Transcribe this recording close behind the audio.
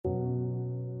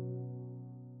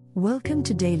Welcome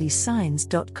to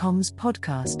dailysigns.com's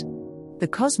podcast. The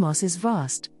cosmos is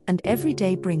vast, and every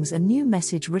day brings a new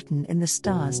message written in the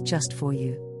stars just for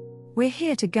you. We're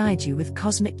here to guide you with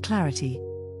cosmic clarity.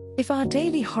 If our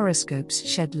daily horoscopes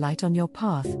shed light on your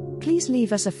path, please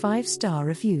leave us a 5-star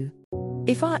review.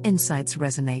 If our insights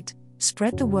resonate,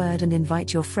 spread the word and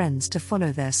invite your friends to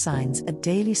follow their signs at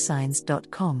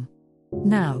dailysigns.com.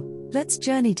 Now, let's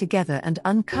journey together and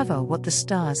uncover what the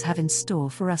stars have in store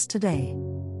for us today.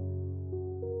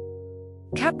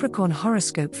 Capricorn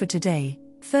horoscope for today,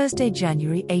 Thursday,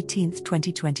 January 18,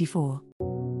 2024.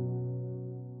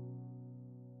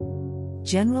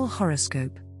 General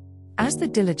horoscope. As the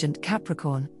diligent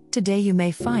Capricorn, today you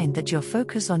may find that your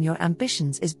focus on your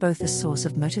ambitions is both a source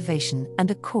of motivation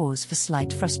and a cause for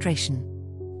slight frustration.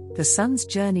 The sun's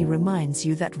journey reminds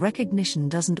you that recognition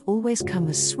doesn't always come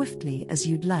as swiftly as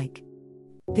you'd like.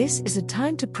 This is a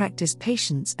time to practice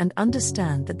patience and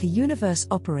understand that the universe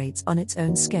operates on its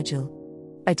own schedule.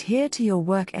 Adhere to your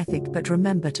work ethic, but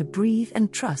remember to breathe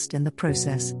and trust in the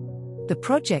process. The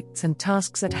projects and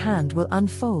tasks at hand will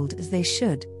unfold as they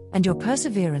should, and your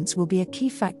perseverance will be a key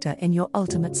factor in your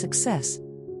ultimate success.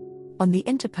 On the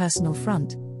interpersonal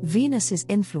front, Venus's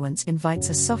influence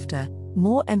invites a softer,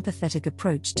 more empathetic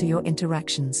approach to your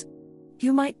interactions.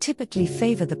 You might typically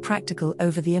favor the practical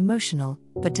over the emotional,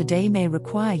 but today may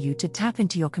require you to tap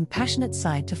into your compassionate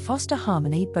side to foster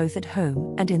harmony both at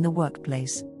home and in the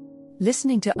workplace.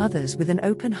 Listening to others with an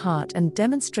open heart and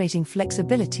demonstrating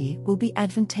flexibility will be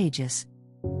advantageous.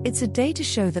 It's a day to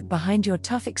show that behind your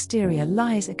tough exterior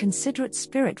lies a considerate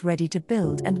spirit ready to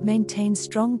build and maintain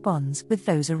strong bonds with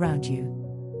those around you.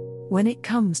 When it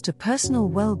comes to personal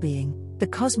well-being, the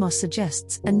cosmos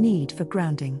suggests a need for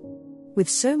grounding. With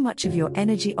so much of your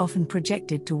energy often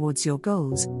projected towards your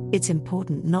goals, it's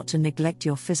important not to neglect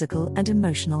your physical and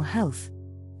emotional health.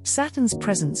 Saturn's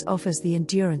presence offers the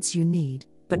endurance you need,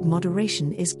 but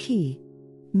moderation is key.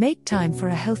 Make time for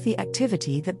a healthy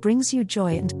activity that brings you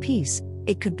joy and peace.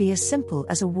 It could be as simple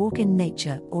as a walk in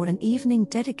nature or an evening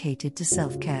dedicated to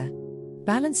self-care.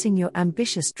 Balancing your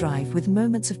ambitious drive with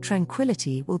moments of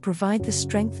tranquility will provide the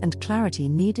strength and clarity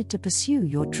needed to pursue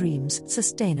your dreams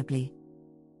sustainably.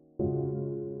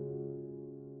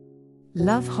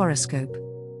 Love horoscope.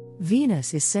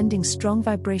 Venus is sending strong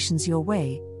vibrations your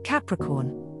way,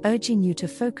 Capricorn, urging you to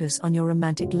focus on your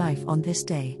romantic life on this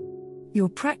day. Your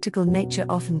practical nature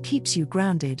often keeps you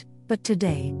grounded, but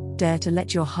today, dare to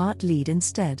let your heart lead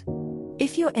instead.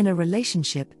 If you're in a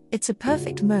relationship, it's a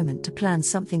perfect moment to plan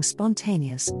something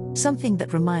spontaneous, something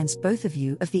that reminds both of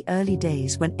you of the early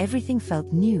days when everything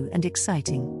felt new and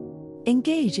exciting.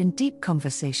 Engage in deep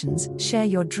conversations, share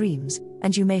your dreams,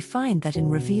 and you may find that in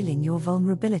revealing your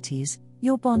vulnerabilities,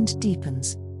 your bond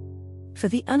deepens. For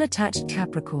the unattached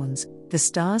Capricorns, the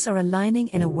stars are aligning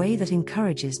in a way that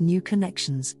encourages new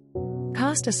connections.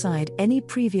 Cast aside any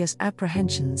previous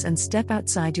apprehensions and step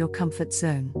outside your comfort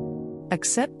zone.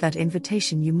 Accept that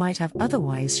invitation you might have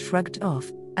otherwise shrugged off,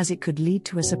 as it could lead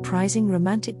to a surprising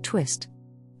romantic twist.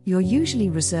 Your usually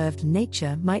reserved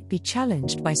nature might be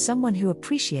challenged by someone who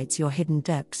appreciates your hidden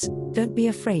depths. Don't be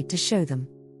afraid to show them.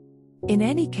 In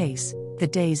any case, the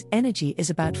day's energy is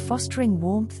about fostering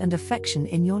warmth and affection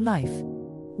in your life.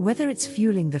 Whether it's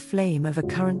fueling the flame of a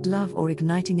current love or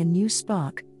igniting a new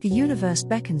spark, the universe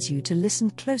beckons you to listen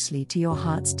closely to your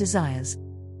heart's desires.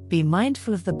 Be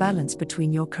mindful of the balance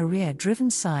between your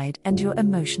career-driven side and your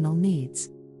emotional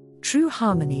needs. True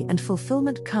harmony and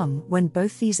fulfillment come when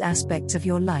both these aspects of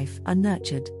your life are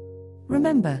nurtured.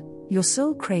 Remember, your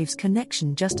soul craves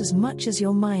connection just as much as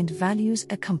your mind values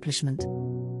accomplishment.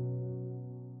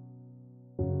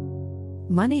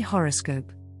 Money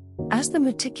horoscope. As the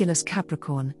meticulous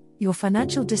Capricorn, your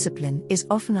financial discipline is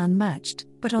often unmatched,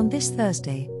 but on this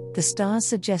Thursday, the stars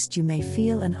suggest you may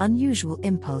feel an unusual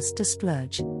impulse to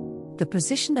splurge. The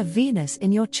position of Venus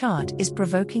in your chart is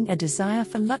provoking a desire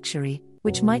for luxury,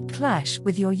 which might clash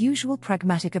with your usual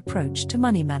pragmatic approach to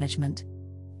money management.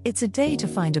 It's a day to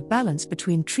find a balance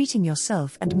between treating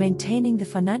yourself and maintaining the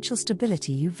financial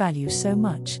stability you value so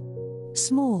much.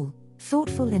 Small,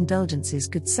 thoughtful indulgences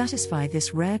could satisfy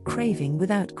this rare craving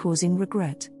without causing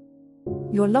regret.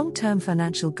 Your long-term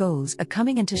financial goals are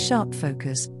coming into sharp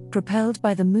focus, propelled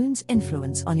by the moon's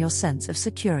influence on your sense of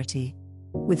security.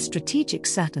 With strategic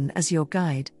Saturn as your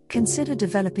guide, consider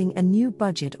developing a new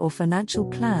budget or financial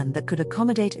plan that could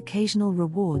accommodate occasional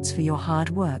rewards for your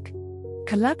hard work.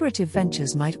 Collaborative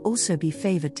ventures might also be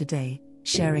favored today.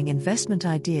 Sharing investment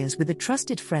ideas with a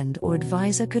trusted friend or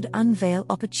advisor could unveil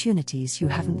opportunities you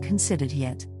haven't considered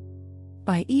yet.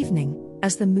 By evening,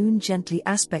 as the moon gently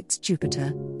aspects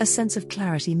Jupiter, a sense of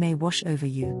clarity may wash over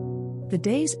you. The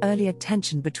day's earlier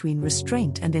tension between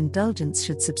restraint and indulgence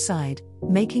should subside,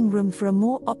 making room for a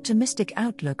more optimistic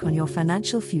outlook on your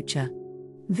financial future.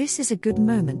 This is a good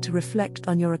moment to reflect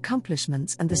on your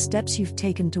accomplishments and the steps you've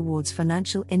taken towards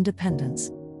financial independence.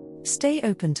 Stay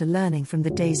open to learning from the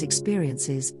day's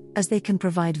experiences, as they can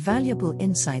provide valuable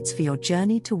insights for your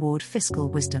journey toward fiscal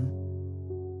wisdom.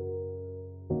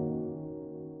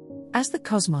 As the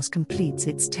cosmos completes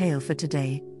its tale for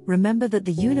today, remember that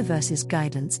the universe's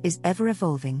guidance is ever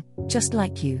evolving, just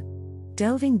like you.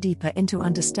 Delving deeper into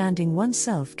understanding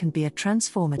oneself can be a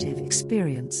transformative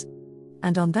experience.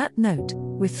 And on that note,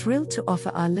 we're thrilled to offer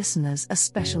our listeners a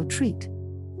special treat.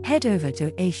 Head over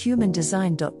to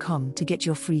ahumandesign.com to get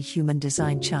your free human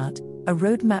design chart, a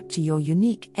roadmap to your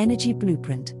unique energy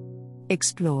blueprint.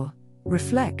 Explore,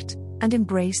 reflect, and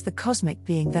embrace the cosmic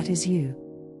being that is you.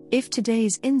 If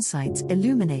today's insights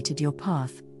illuminated your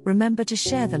path, remember to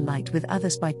share the light with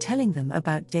others by telling them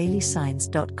about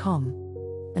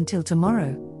dailysigns.com. Until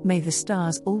tomorrow, may the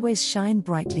stars always shine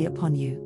brightly upon you.